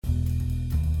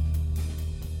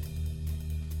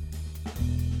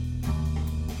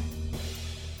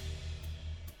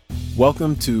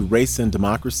Welcome to Race and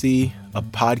Democracy, a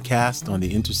podcast on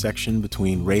the intersection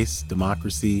between race,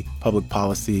 democracy, public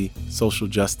policy, social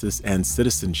justice, and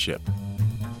citizenship.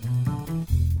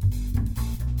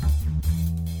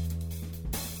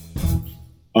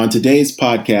 On today's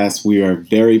podcast, we are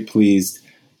very pleased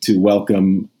to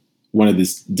welcome one of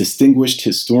the distinguished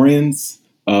historians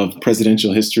of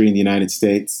presidential history in the United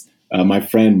States, my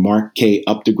friend Mark K.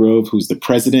 Updegrove, who's the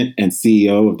president and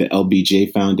CEO of the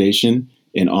LBJ Foundation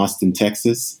in Austin,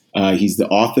 Texas. He's the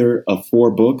author of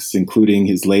 4 books, including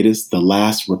his latest, The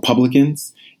Last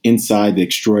Republicans, Inside the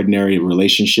Extraordinary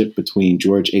Relationship Between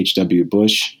George H.W.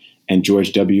 Bush and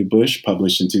George W. Bush,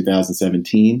 published in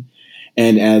 2017.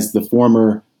 And as the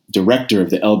former director of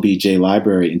the LBJ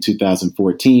Library in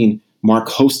 2014, Mark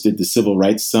hosted the Civil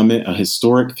Rights Summit, a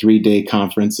historic 3-day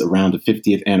conference around the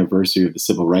 50th anniversary of the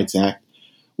Civil Rights Act,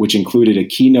 which included a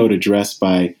keynote address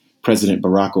by President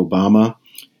Barack Obama.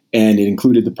 And it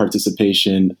included the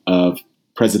participation of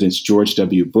Presidents George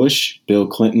W. Bush, Bill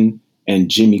Clinton,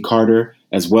 and Jimmy Carter,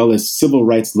 as well as civil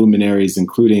rights luminaries,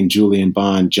 including Julian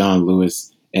Bond, John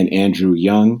Lewis, and Andrew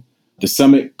Young. The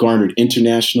summit garnered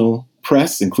international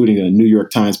press, including a New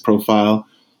York Times profile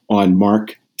on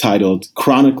Mark titled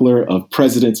 "Chronicler of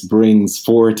Presidents Brings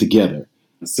 4 Together."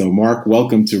 So, Mark,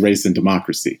 welcome to Race and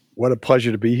Democracy. What a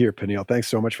pleasure to be here, Peniel. Thanks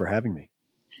so much for having me.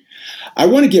 I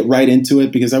want to get right into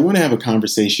it because I want to have a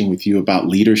conversation with you about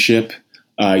leadership.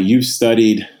 You've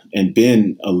studied and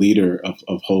been a leader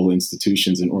of whole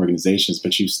institutions and organizations,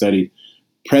 but you've studied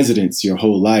presidents your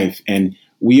whole life. And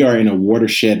we are in a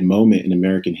watershed moment in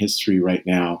American history right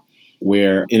now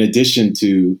where, in addition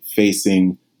to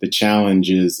facing the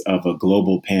challenges of a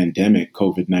global pandemic,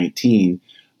 COVID-19,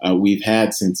 we've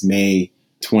had since May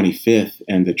 25th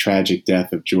and the tragic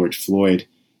death of George Floyd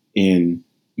in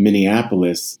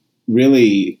Minneapolis,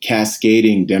 really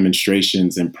cascading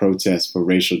demonstrations and protests for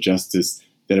racial justice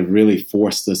that have really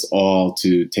forced us all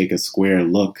to take a square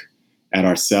look at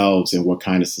ourselves and what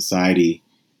kind of society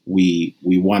we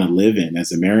want to live in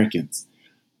as Americans.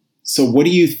 So what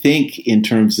do you think in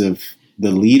terms of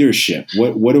the leadership?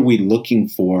 What are we looking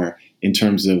for in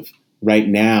terms of right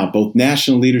now, both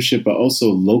national leadership, but also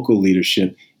local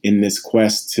leadership in this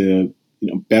quest to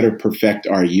better perfect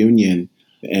our union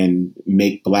and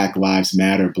make Black Lives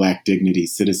Matter, Black dignity,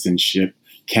 citizenship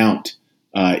count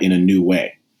in a new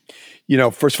way?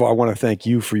 First of all, I want to thank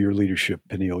you for your leadership,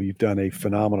 Peniel. You've done a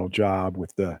phenomenal job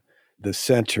with the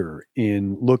center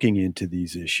in looking into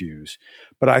these issues.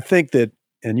 But I think that,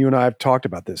 and you and I have talked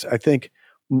about this, I think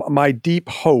my deep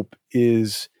hope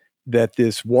is that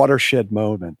this watershed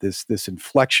moment, this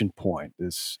inflection point,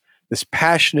 this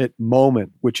passionate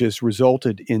moment, which has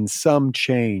resulted in some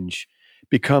change,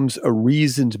 becomes a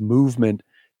reasoned movement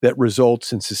that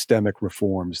results in systemic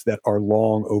reforms that are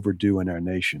long overdue in our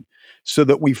nation, so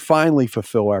that we finally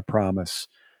fulfill our promise,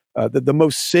 that the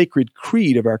most sacred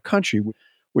creed of our country,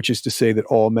 which is to say that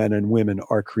all men and women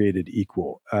are created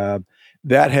equal.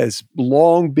 That has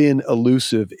long been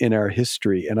elusive in our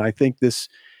history. And I think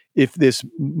if this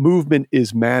movement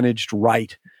is managed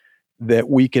right, that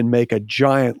we can make a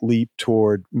giant leap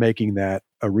toward making that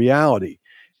a reality.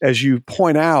 As you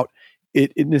point out,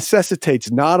 it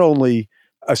necessitates not only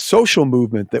a social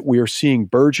movement that we are seeing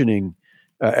burgeoning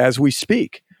as we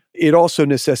speak, it also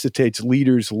necessitates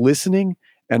leaders listening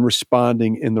and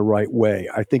responding in the right way.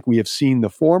 I think we have seen the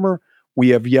former. We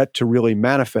have yet to really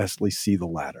manifestly see the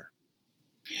latter.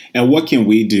 And what can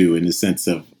we do in the sense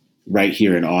of right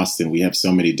here in Austin, we have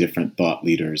so many different thought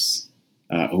leaders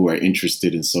who are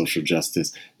interested in social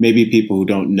justice, maybe people who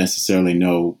don't necessarily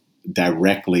know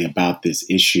directly about this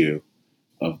issue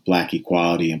of Black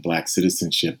equality and Black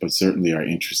citizenship, but certainly are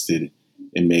interested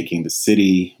in making the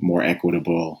city more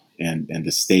equitable and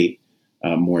the state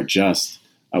more just.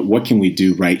 What can we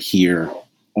do right here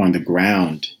on the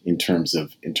ground in terms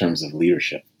of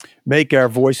leadership? Make our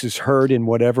voices heard in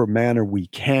whatever manner we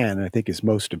can, I think, is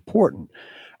most important.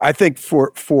 I think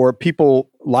for people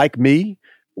like me,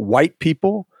 white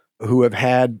people who have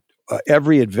had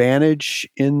every advantage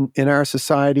in our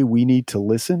society, we need to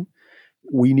listen.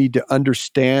 We need to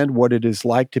understand what it is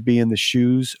like to be in the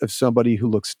shoes of somebody who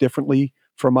looks differently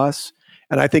from us.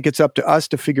 And I think it's up to us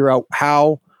to figure out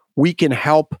how we can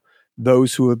help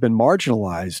those who have been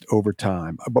marginalized over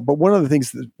time. But one of the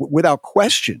things that, without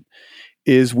question,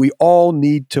 is we all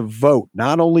need to vote,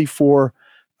 not only for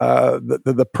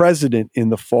the president in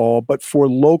the fall, but for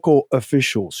local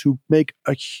officials who make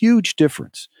a huge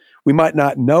difference. We might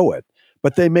not know it,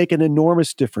 but they make an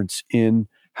enormous difference in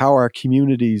how our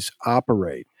communities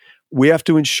operate. we have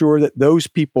to ensure that those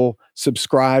people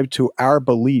subscribe to our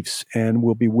beliefs and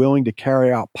will be willing to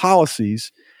carry out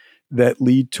policies that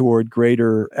lead toward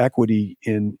greater equity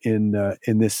in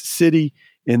this city,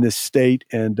 in this state,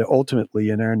 and ultimately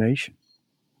in our nation.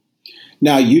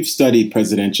 Now, you've studied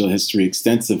presidential history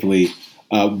extensively.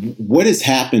 What has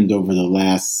happened over the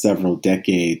last several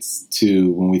decades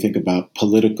to when we think about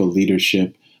political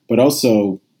leadership, but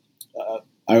also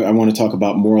I want to talk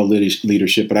about moral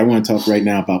leadership, but I want to talk right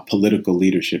now about political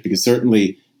leadership, because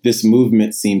certainly this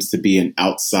movement seems to be an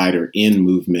outsider-in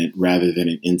movement rather than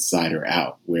an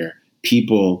insider-out, where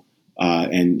people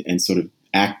and sort of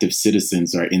active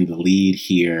citizens are in the lead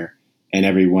here, and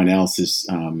everyone else is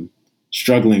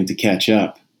struggling to catch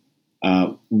up.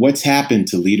 What's happened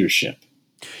to leadership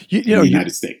in the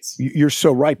United States? You're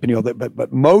so right, Peniel.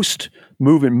 But most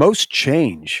movement, most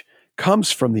change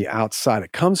comes from the outside.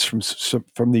 It comes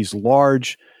from these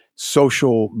large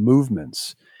social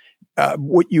movements.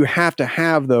 What you have to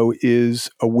have, though, is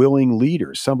a willing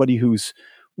leader, somebody who's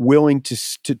willing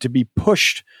to be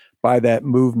pushed by that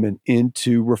movement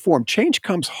into reform. Change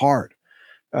comes hard.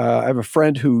 I have a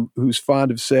friend who's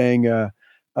fond of saying,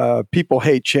 people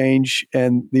hate change,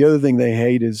 and the other thing they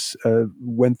hate is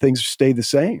when things stay the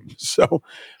same. So,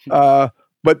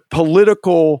 but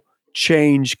political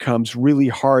change comes really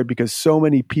hard because so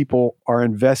many people are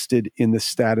invested in the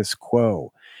status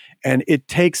quo. And it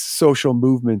takes social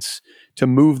movements to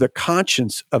move the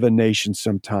conscience of a nation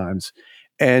sometimes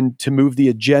and to move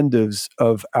the agendas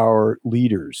of our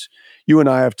leaders. You and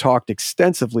I have talked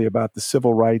extensively about the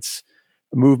civil rights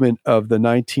movement of the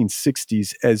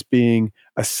 1960s as being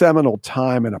a seminal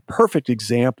time and a perfect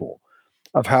example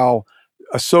of how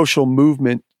a social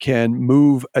movement can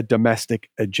move a domestic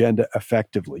agenda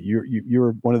effectively.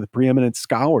 You're one of the preeminent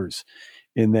scholars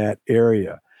in that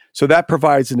area. So that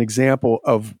provides an example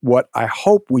of what I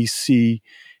hope we see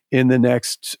in the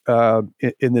next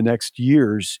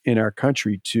years in our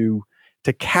country to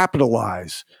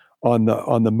capitalize on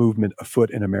the movement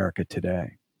afoot in America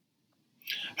today.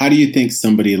 How do you think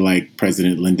somebody like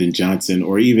President Lyndon Johnson,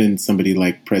 or even somebody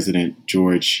like President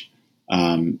George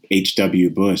H.W.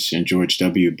 Bush and George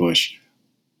W. Bush,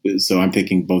 so I'm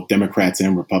thinking both Democrats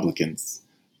and Republicans,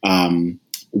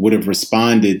 would have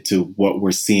responded to what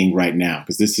we're seeing right now?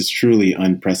 Because this is truly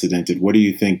unprecedented. What do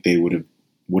you think they would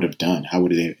have done? How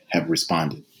would they have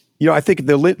responded? I think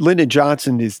the Lyndon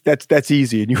Johnson that's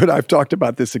easy, and you and I have talked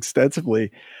about this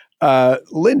extensively.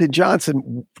 Lyndon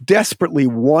Johnson desperately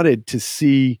wanted to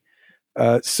see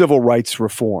civil rights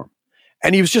reform,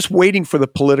 and he was just waiting for the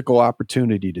political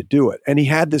opportunity to do it. And he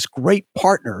had this great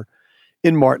partner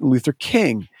in Martin Luther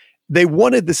King. They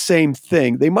wanted the same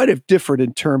thing. They might have differed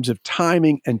in terms of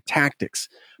timing and tactics,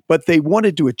 but they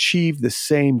wanted to achieve the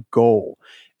same goal.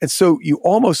 And so you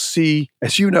almost see,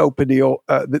 as you know, Peniel,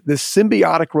 this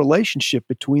symbiotic relationship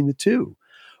between the two.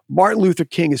 Martin Luther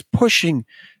King is pushing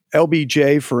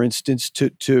LBJ, for instance,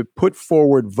 to put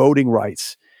forward voting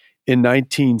rights in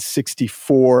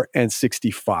 1964 and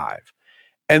 65.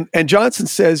 And Johnson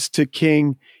says to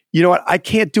King, you know what, I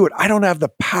can't do it. I don't have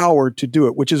the power to do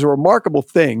it, which is a remarkable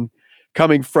thing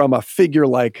coming from a figure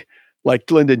like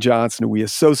Lyndon Johnson, who we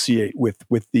associate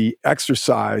with the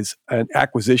exercise and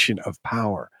acquisition of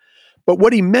power. But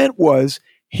what he meant was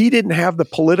he didn't have the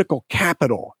political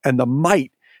capital and the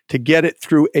might to get it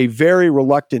through a very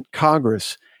reluctant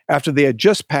Congress after they had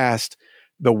just passed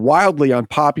the wildly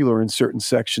unpopular in certain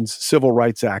sections Civil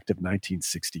Rights Act of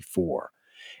 1964.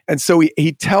 And so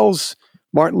he tells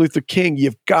Martin Luther King,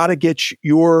 you've got to get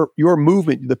your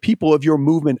movement, the people of your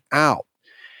movement out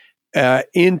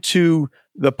into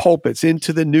the pulpits,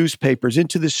 into the newspapers,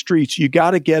 into the streets. You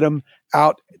got to get them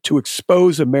out to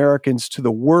expose Americans to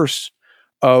the worst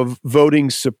of voting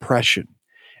suppression.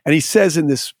 And he says in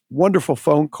this wonderful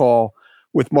phone call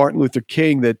with Martin Luther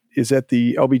King that is at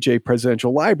the LBJ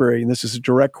Presidential Library, and this is a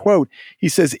direct quote, he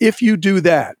says, if you do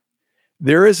that,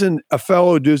 there isn't a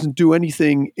fellow who doesn't do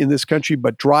anything in this country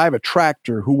but drive a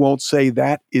tractor who won't say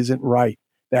that isn't right,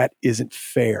 that isn't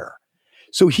fair.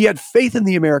 So he had faith in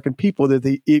the American people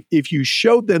that if you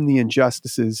showed them the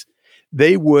injustices,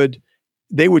 they would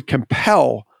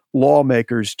compel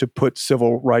lawmakers to put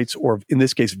civil rights, or in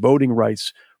this case, voting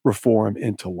rights reform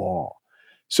into law.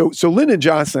 So Lyndon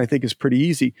Johnson, I think, is pretty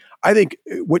easy. I think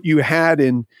what you had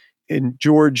in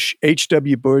George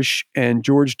H.W. Bush and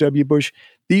George W. Bush,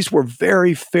 these were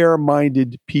very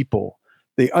fair-minded people.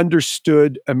 They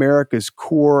understood America's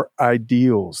core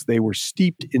ideals. They were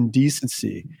steeped in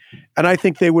decency. And I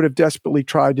think they would have desperately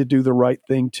tried to do the right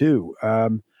thing, too.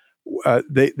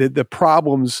 The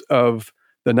problems of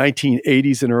the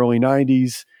 1980s and early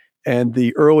 90s and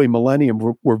the early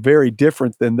millennium were very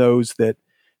different than those that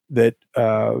that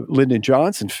Lyndon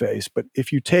Johnson faced. But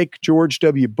if you take George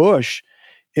W. Bush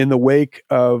in the wake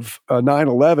of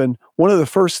 9/11, one of the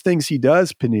first things he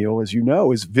does, Peniel, as you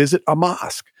know, is visit a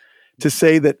mosque to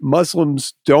say that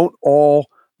Muslims don't all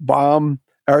bomb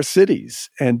our cities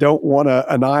and don't want to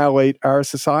annihilate our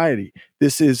society.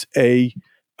 This is a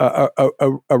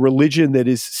religion that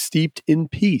is steeped in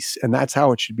peace, and that's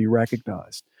how it should be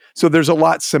recognized. So there's a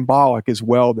lot symbolic as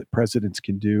well that presidents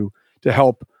can do to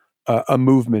help a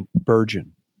movement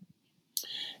burgeon.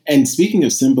 And speaking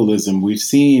of symbolism, we've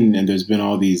seen, and there's been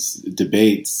all these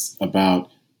debates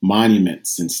about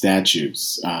monuments and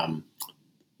statues,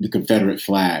 the Confederate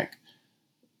flag.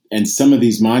 And some of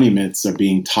these monuments are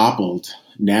being toppled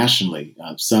nationally,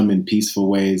 some in peaceful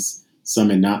ways, some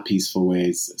in not peaceful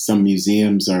ways. Some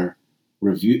museums are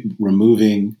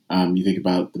removing, you think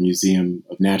about the Museum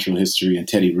of Natural History and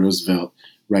Teddy Roosevelt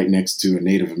right next to a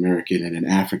Native American and an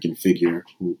African figure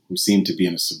who seem to be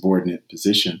in a subordinate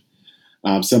position.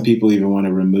 Some people even want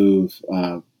to remove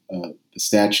the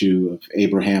statue of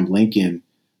Abraham Lincoln,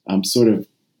 sort of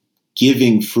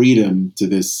giving freedom to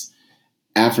this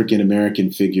African-American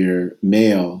figure,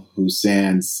 male, who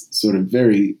stands sort of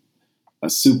very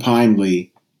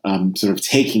supinely sort of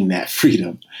taking that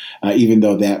freedom, even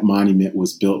though that monument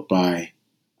was built by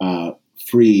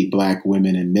free Black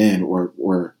women and men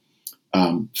or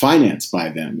financed by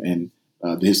them. And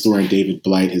the historian David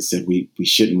Blight has said we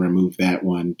shouldn't remove that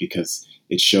one because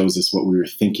it shows us what we were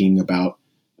thinking about,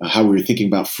 how we were thinking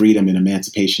about freedom and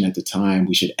emancipation at the time.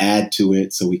 We should add to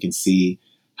it so we can see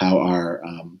how our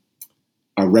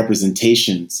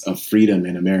representations of freedom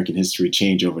in American history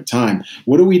change over time.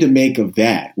 What are we to make of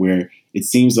that, where it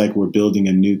seems like we're building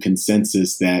a new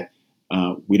consensus that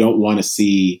we don't want to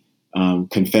see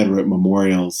Confederate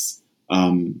memorials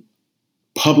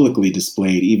publicly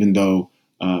displayed, even though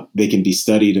they can be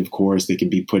studied, of course, they can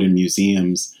be put in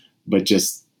museums, but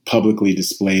just publicly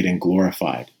displayed and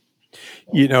glorified?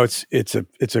 You know, it's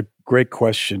a great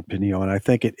question, Peniel, and I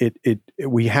think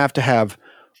we have to have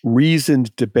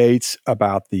reasoned debates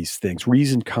about these things,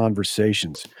 reasoned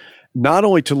conversations, not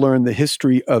only to learn the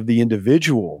history of the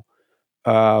individual,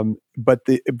 but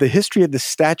the history of the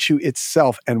statue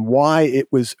itself and why it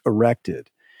was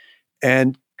erected,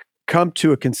 and come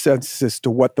to a consensus to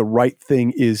what the right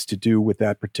thing is to do with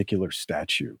that particular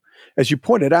statue. As you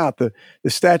pointed out, the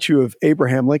statue of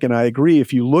Abraham Lincoln, I agree.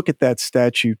 If you look at that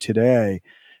statue today,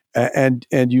 and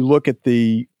you look at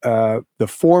the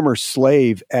former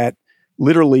slave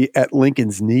literally at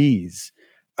Lincoln's knees,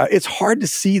 it's hard to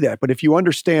see that. But if you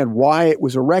understand why it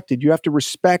was erected, you have to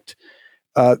respect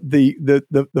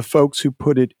the folks who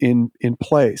put it in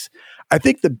place. I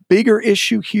think the bigger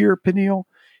issue here, Peniel,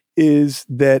 is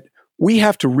that we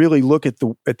have to really look at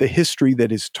the history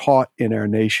that is taught in our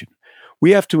nation.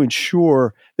 We have to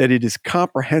ensure that it is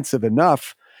comprehensive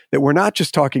enough that we're not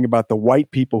just talking about the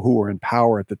white people who were in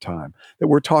power at the time, that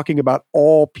we're talking about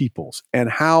all peoples and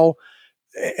how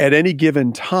at any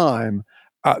given time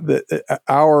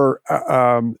our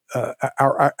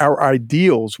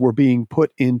ideals were being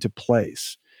put into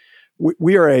place.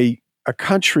 We are a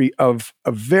country of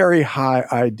very high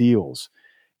ideals,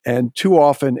 and too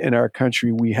often in our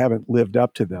country we haven't lived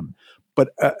up to them. But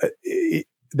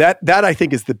that I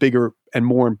think is the bigger and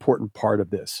more important part of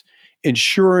this,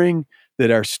 ensuring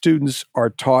that our students are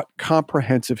taught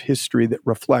comprehensive history that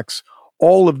reflects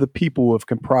all of the people who have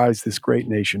comprised this great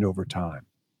nation over time.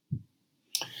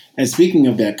 And speaking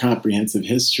of that comprehensive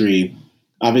history,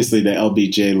 obviously the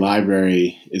LBJ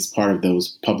Library is part of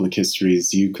those public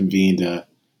histories. You convened the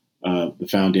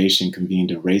foundation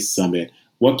convened a race summit.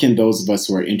 What can those of us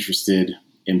who are interested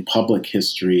in public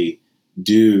history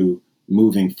do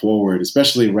moving forward,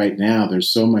 especially right now? There's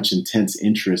so much intense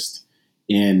interest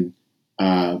in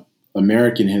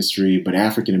American history, but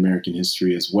African American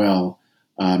history as well.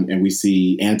 And we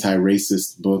see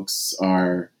anti-racist books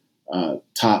are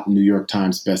top New York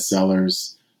Times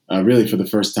bestsellers, really for the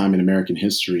first time in American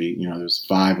history. You know, there's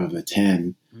 5 of the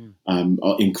 10,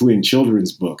 including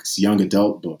children's books, young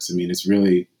adult books. I mean, it's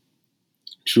really,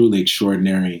 truly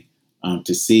extraordinary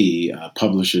to see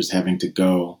publishers having to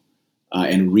go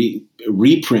and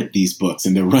reprint these books,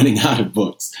 and they're running out of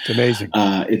books. It's amazing.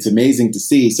 It's amazing to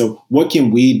see. So what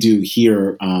can we do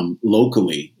here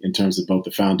locally in terms of both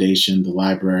the foundation, the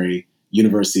library,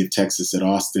 University of Texas at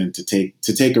Austin to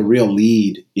take a real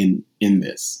lead in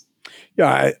this?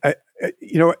 Yeah,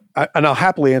 and I'll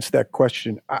happily answer that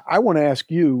question. I want to ask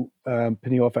you,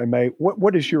 Peniel, if I may,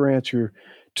 what is your answer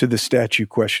to the statue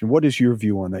question? What is your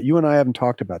view on that? You and I haven't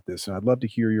talked about this, and I'd love to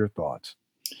hear your thoughts.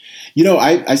 You know,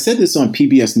 I said this on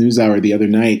PBS NewsHour the other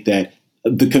night that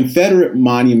the Confederate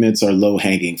monuments are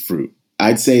low-hanging fruit.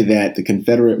 I'd say that the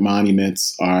Confederate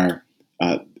monuments are,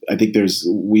 I think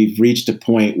we've reached a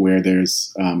point where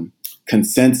there's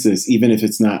consensus, even if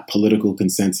it's not political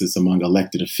consensus among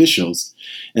elected officials.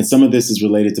 And some of this is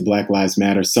related to Black Lives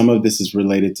Matter. Some of this is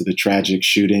related to the tragic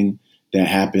shooting that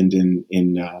happened in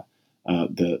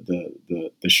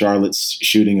the Charlotte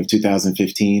shooting of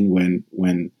 2015,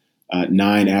 when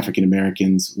 9 African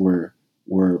Americans were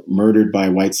murdered by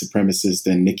white supremacists.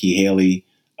 And Nikki Haley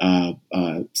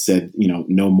said,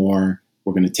 no more.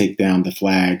 We're going to take down the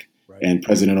flag. Right. And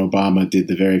President Obama did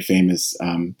the very famous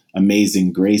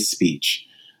Amazing Grace speech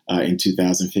in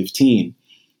 2015.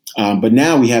 But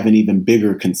now we have an even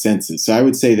bigger consensus. So I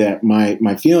would say that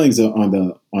my feelings on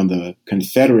the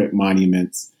Confederate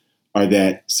monuments are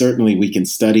that certainly we can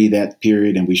study that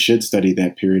period, and we should study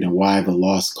that period, and why the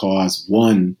lost cause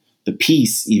won the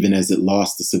peace, even as it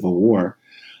lost the Civil War.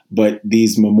 But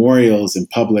these memorials and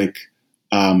public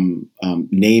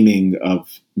naming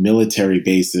of military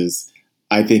bases,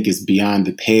 I think, is beyond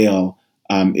the pale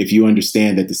if you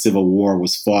understand that the Civil War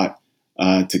was fought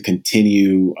to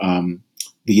continue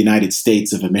the United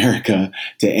States of America,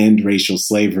 to end racial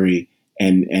slavery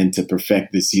and to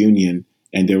perfect this union.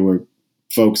 And there were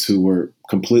folks who were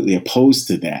completely opposed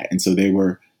to that. And so they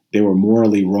were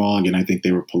morally wrong, and I think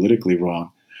they were politically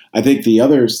wrong. I think the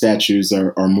other statues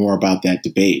are more about that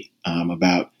debate,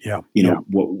 about,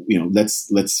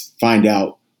 let's find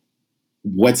out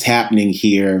what's happening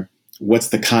here, what's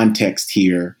the context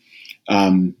here,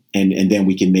 and then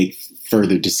we can make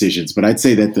further decisions. But I'd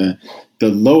say that the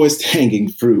lowest hanging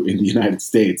fruit in the United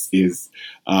States is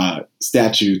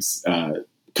statutes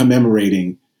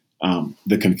commemorating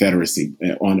the Confederacy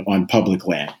on public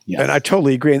land. Yes. And I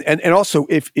totally agree. And also,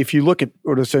 if you look at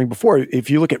what I was saying before, if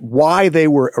you look at why they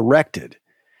were erected,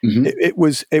 mm-hmm. it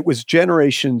was a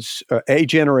generation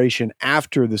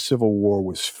after the Civil War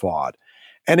was fought,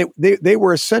 and they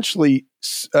were essentially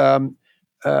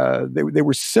they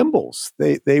were symbols.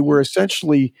 They were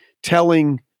essentially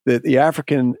telling the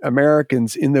African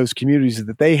Americans in those communities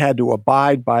that they had to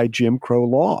abide by Jim Crow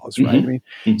laws, right? Mm-hmm. I mean,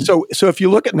 mm-hmm. so if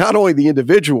you look at not only the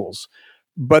individuals,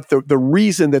 but the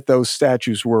reason that those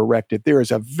statues were erected, there is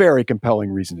a very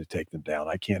compelling reason to take them down.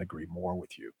 I can't agree more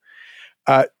with you.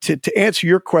 To answer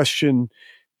your question,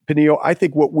 Peniel, I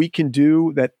think what we can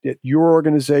do, that your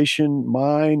organization,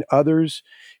 mine, others,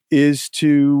 is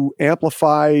to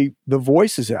amplify the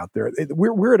voices out there.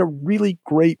 We're at a really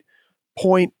great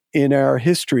point in our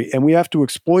history, and we have to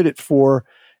exploit it for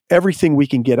everything we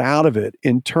can get out of it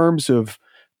in terms of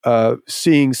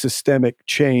seeing systemic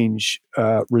change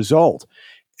result.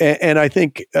 And I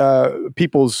think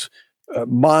people's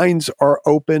minds are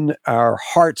open, our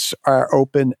hearts are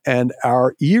open, and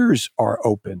our ears are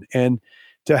open. And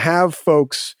to have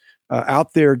folks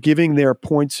out there giving their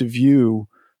points of view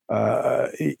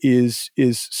is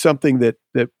something that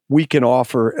we can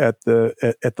offer at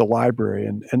the library,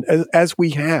 and as we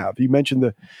have. You mentioned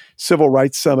the Civil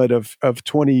Rights Summit of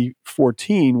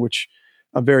 2014, which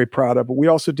I'm very proud of, but we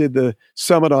also did the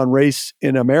Summit on Race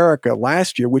in America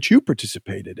last year, which you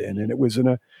participated in, and it was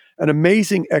an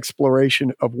amazing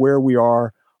exploration of where we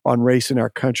are on race in our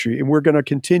country, and we're going to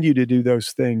continue to do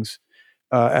those things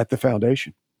at the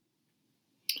foundation.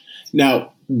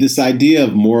 Now, this idea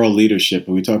of moral leadership,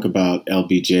 when we talk about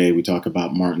LBJ, we talk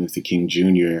about Martin Luther King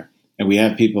Jr., and we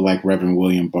have people like Reverend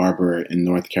William Barber in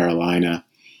North Carolina,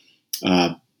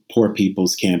 Poor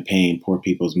People's Campaign, Poor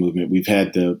People's Movement. We've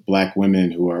had the Black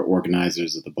women who are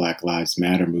organizers of the Black Lives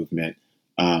Matter movement,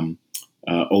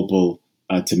 Opal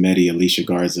Tometi, Alicia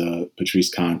Garza,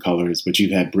 Patrisse Khan-Cullors, but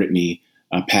you've had Brittany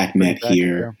Packnett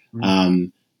here. Mm-hmm.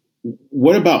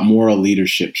 What about moral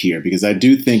leadership here? Because I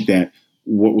do think that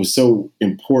what was so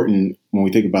important when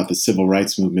we think about the civil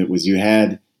rights movement was you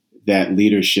had that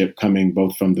leadership coming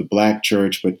both from the Black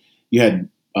church, but you had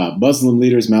Muslim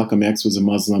leaders. Malcolm X was a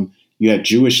Muslim. You had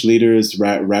Jewish leaders,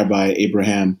 Rabbi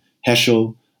Abraham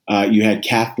Heschel. You had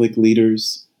Catholic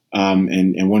leaders.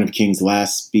 And one of King's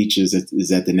last speeches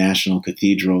is at the National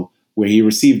Cathedral, where he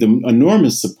received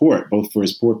enormous support, both for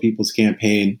his Poor People's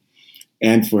Campaign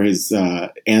and for his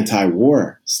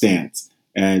anti-war stance.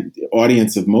 And the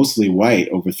audience of mostly white,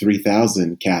 over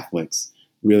 3,000 Catholics,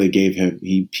 really gave him,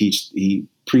 he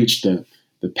preached the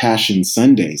Passion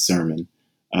Sunday sermon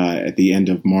at the end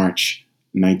of March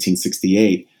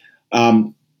 1968.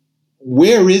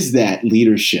 Where is that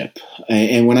leadership?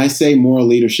 And when I say moral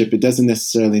leadership, it doesn't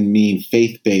necessarily mean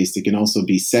faith-based. It can also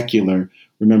be secular.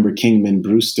 Remember Kingman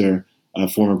Brewster,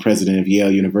 former president of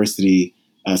Yale University,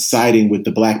 siding with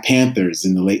the Black Panthers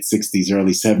in the late 60s,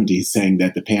 early 70s, saying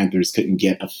that the Panthers couldn't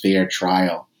get a fair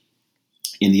trial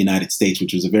in the United States,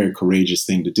 which was a very courageous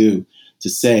thing to do, to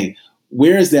say.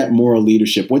 where is that moral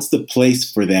leadership? What's the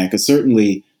place for that? Because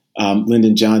certainly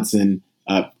Lyndon Johnson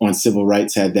on civil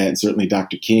rights had that, and certainly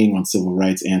Dr. King on civil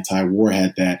rights, anti-war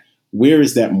had that. Where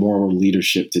is that moral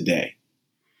leadership today?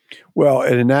 Well,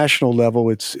 at a national level,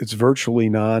 it's virtually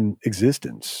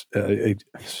non-existent.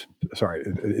 It's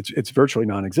virtually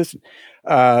non-existent.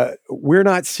 We're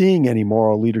not seeing any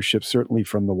moral leadership, certainly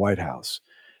from the White House.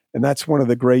 And that's one of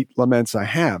the great laments I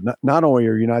have. Not only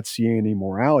are you not seeing any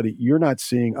morality, you're not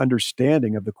seeing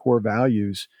understanding of the core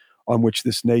values on which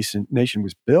this nation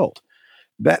was built.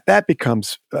 That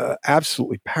becomes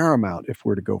absolutely paramount if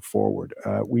we're to go forward.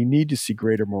 We need to see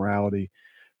greater morality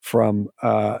from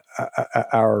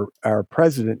our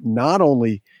president, not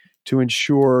only to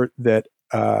ensure that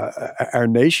our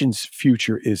nation's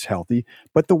future is healthy,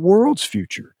 but the world's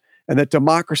future, and that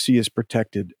democracy is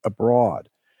protected abroad.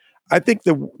 I think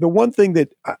the one thing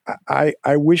that I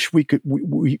wish we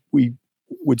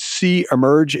would see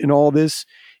emerge in all this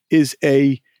is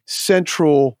a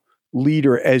central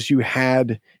leader, as you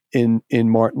had in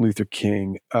Martin Luther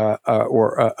King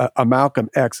or a Malcolm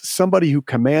X, somebody who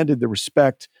commanded the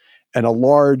respect and a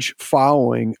large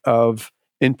following of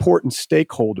important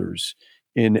stakeholders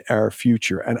in our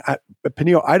future. And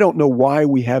Peniel, I don't know why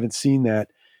we haven't seen that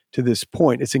to this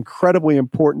point. It's incredibly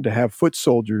important to have foot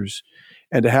soldiers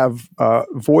and to have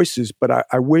voices, but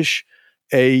I wish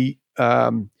a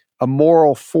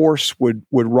moral force would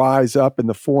rise up in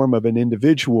the form of an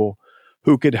individual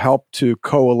who could help to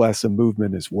coalesce a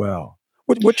movement as well.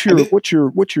 What's your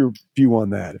view on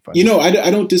that? I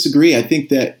don't disagree. I think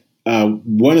that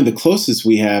one of the closest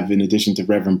we have, in addition to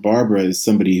Reverend Barbara, is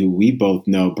somebody who we both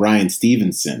know, Bryan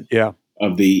Stevenson,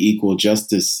 of the Equal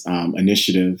Justice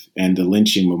Initiative and the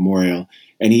Lynching Memorial.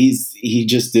 And he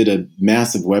just did a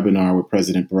massive webinar with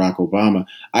President Barack Obama.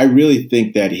 I really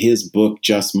think that his book,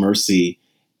 Just Mercy,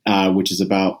 which is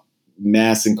about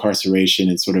mass incarceration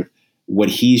and sort of what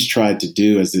he's tried to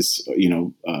do as this,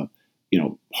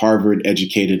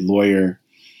 Harvard-educated lawyer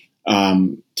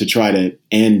to try to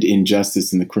end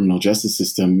injustice in the criminal justice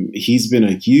system. He's been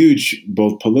a huge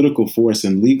both political force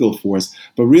and legal force,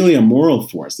 but really a moral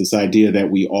force. This idea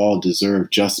that we all deserve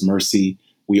just mercy.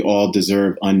 We all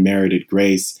deserve unmerited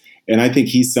grace. And I think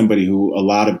he's somebody who a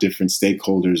lot of different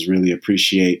stakeholders really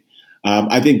appreciate.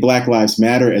 I think Black Lives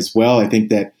Matter as well. I think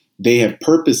that they have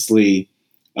purposely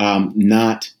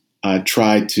not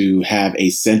tried to have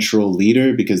a central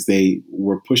leader because they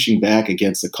were pushing back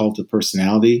against a cult of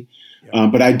personality.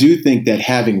 But I do think that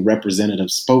having representative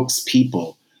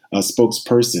spokespersons,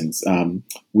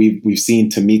 we've seen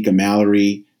Tamika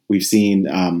Mallory, we've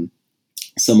seen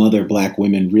some other Black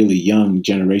women, really young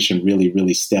generation,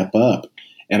 really step up.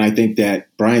 And I think that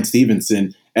Bryan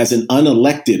Stevenson, as an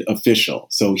unelected official,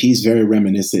 so he's very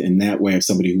reminiscent in that way of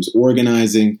somebody who's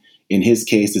organizing. In his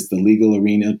case, it's the legal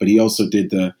arena, but he also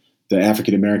did the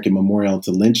African American Memorial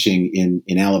to Lynching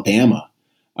in Alabama.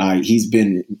 He's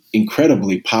been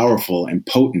incredibly powerful and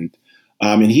potent.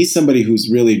 And he's somebody who's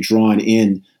really drawn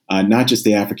in not just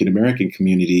the African American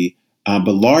community,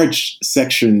 but large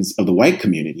sections of the white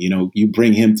community. You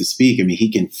bring him to speak, I mean,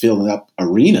 he can fill up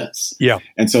arenas. Yeah.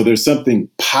 And so there's something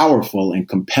powerful and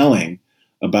compelling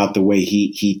about the way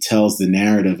he tells the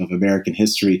narrative of American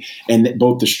history, and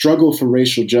both the struggle for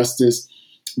racial justice,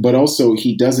 but also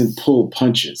he doesn't pull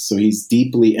punches. So he's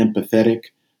deeply empathetic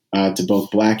to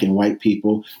both Black and white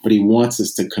people, but he wants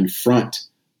us to confront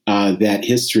that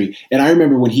history. And I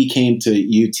remember when he came to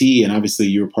UT, and obviously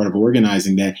you were part of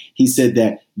organizing that, he said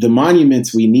that the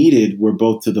monuments we needed were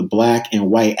both to the Black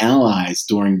and white allies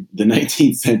during the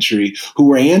 19th century who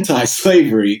were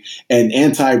anti-slavery and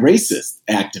anti-racist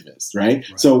activists, right?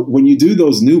 So when you do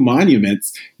those new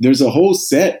monuments, there's a whole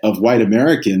set of white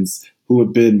Americans who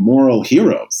have been moral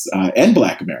heroes and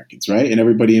Black Americans, right? And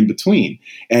everybody in between.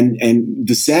 And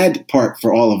the sad part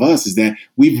for all of us is that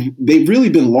they've really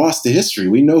been lost to history.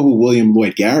 We know who William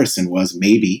Lloyd Garrison was,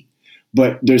 maybe,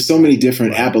 but there's so many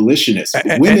different abolitionists,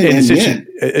 women and men.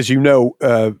 As you know,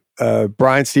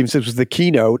 Bryan Stevenson was the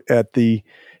keynote at the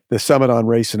Summit on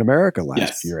Race in America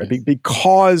last year.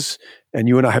 Because, and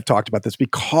you and I have talked about this,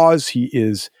 because he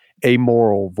is a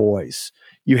moral voice.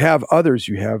 You have others,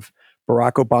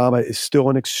 Barack Obama is still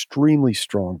an extremely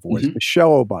strong voice. Mm-hmm.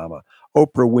 Michelle Obama,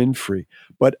 Oprah Winfrey.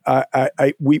 But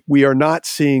we are not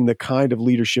seeing the kind of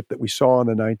leadership that we saw in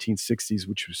the 1960s,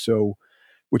 which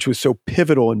was so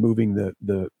pivotal in moving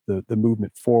the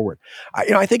movement forward.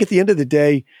 I think at the end of the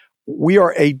day, we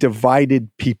are a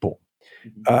divided people,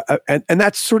 and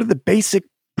that's sort of the basic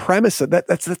premise of that.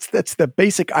 That's the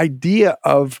basic idea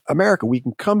of America. We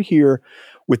can come here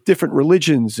with different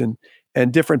religions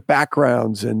and different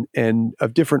backgrounds and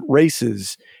of different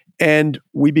races and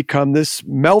we become this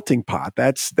melting pot.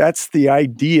 That's the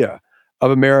idea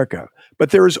of America.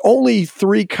 But there's only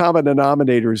three common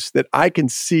denominators that I can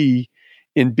see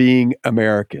in being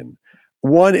American.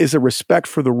 One is a respect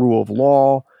for the rule of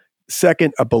law.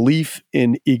 Second, a belief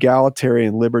in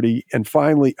egalitarian liberty. And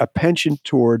finally, a penchant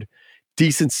toward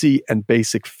decency and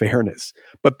basic fairness.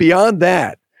 But beyond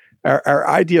that, our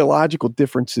ideological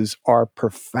differences are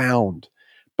profound.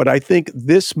 But I think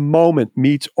this moment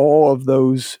meets all of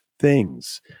those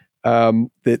things.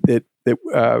 That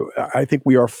I think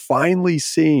we are finally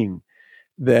seeing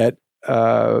that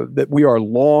we are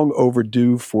long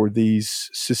overdue for these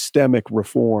systemic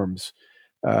reforms.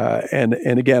 And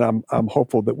again, I'm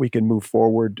hopeful that we can move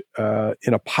forward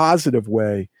in a positive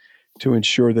way to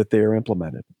ensure that they are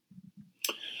implemented.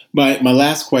 My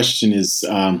last question is,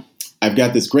 I've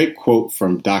got this great quote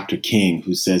from Dr. King,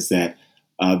 who says that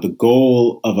the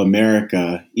goal of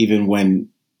America, even when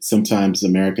sometimes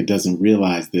America doesn't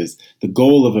realize this, the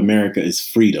goal of America is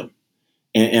freedom.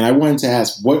 And I wanted to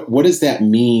ask, what does that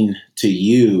mean to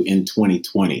you in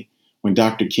 2020 when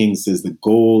Dr. King says the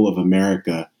goal of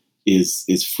America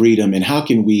is freedom? And how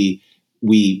can we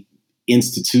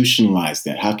institutionalize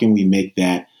that? How can we make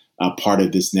that part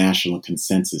of this national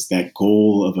consensus? That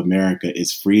goal of America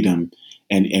is freedom,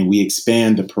 and we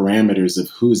expand the parameters of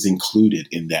who's included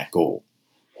in that goal.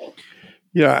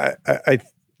 Yeah, I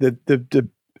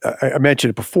mentioned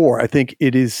it before. I think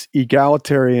it is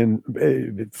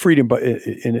egalitarian freedom, but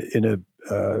is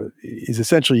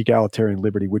essentially egalitarian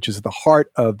liberty, which is the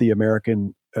heart of the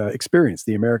American experience,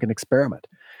 the American experiment.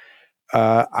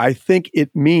 I think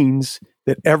it means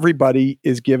that everybody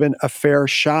is given a fair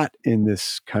shot in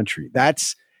this country. That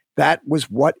was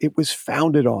what it was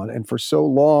founded on, and for so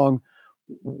long,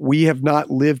 we have not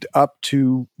lived up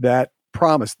to that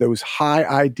promise. Those high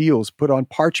ideals put on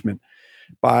parchment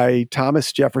by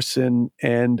Thomas Jefferson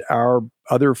and our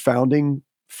other founding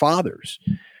fathers.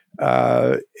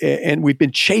 And we've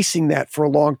been chasing that for a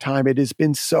long time. It has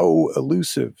been so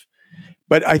elusive.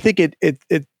 But I think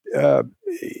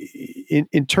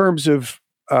in terms of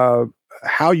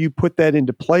how you put that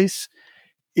into place,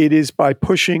 it is by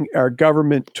pushing our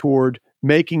government toward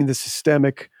making the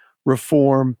systemic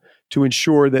reform to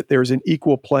ensure that there's an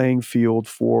equal playing field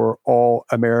for all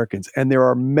Americans. And there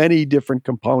are many different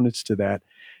components to that,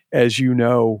 as you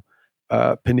know,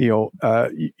 Peniel.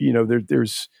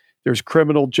 There's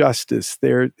criminal justice.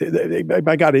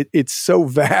 My God, it's so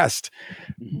vast.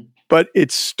 But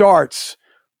it starts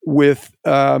with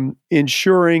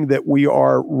ensuring that we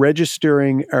are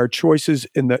registering our choices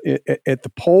at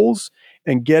the polls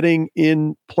and getting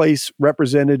in place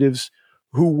representatives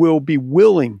who will be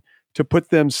willing to put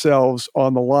themselves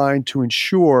on the line to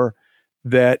ensure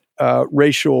that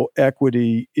racial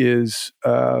equity is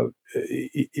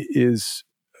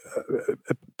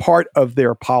part of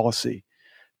their policy,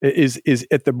 is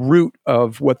at the root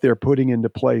of what they're putting into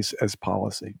place as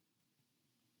policy.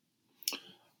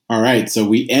 All right, so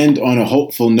we end on a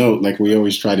hopeful note, like we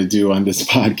always try to do on this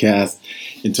podcast,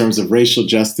 in terms of racial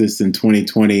justice in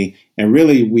 2020. And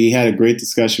really, we had a great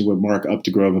discussion with Mark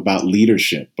Updegrove about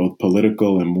leadership, both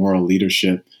political and moral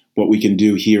leadership, what we can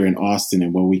do here in Austin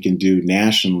and what we can do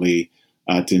nationally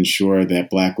to ensure that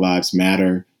Black Lives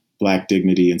Matter, Black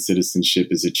dignity and citizenship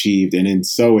is achieved. And in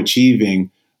so achieving,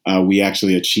 we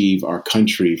actually achieve our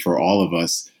country for all of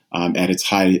us at its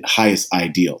highest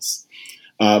ideals.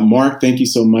 Mark, thank you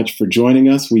so much for joining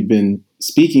us. We've been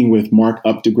speaking with Mark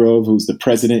Updegrove, who's the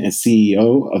president and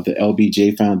CEO of the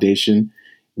LBJ Foundation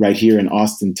right here in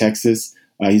Austin, Texas.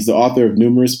 He's the author of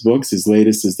numerous books. His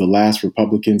latest is The Last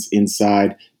Republicans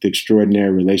Inside the Extraordinary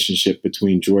Relationship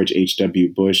Between George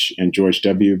H.W. Bush and George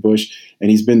W. Bush. And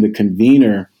he's been the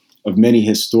convener of many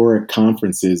historic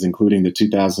conferences, including the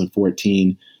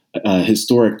 2014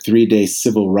 historic 3-day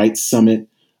Civil Rights Summit,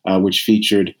 which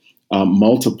featured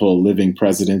multiple living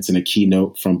presidents and a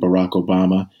keynote from Barack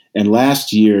Obama, and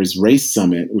last year's Race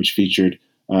Summit, which featured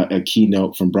a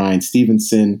keynote from Bryan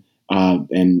Stevenson,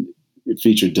 and it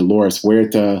featured Dolores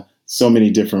Huerta, so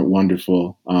many different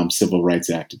wonderful civil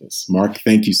rights activists. Mark,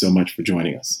 thank you so much for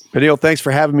joining us. Peniel, thanks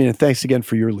for having me, and thanks again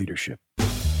for your leadership.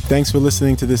 Thanks for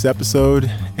listening to this episode,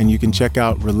 and you can check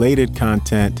out related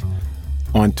content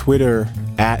on Twitter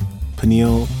at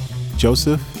Peniel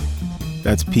Joseph.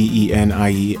 That's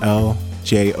PENIEL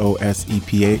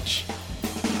JOSEPH,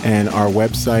 and our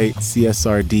website,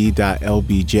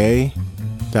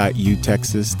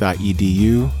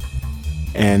 csrd.lbj.utexas.edu,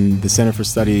 and the Center for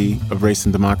Study of Race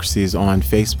and Democracy is on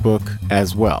Facebook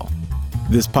as well.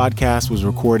 This podcast was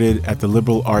recorded at the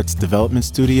Liberal Arts Development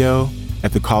Studio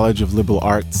at the College of Liberal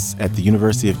Arts at the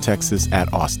University of Texas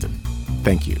at Austin.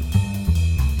 Thank you.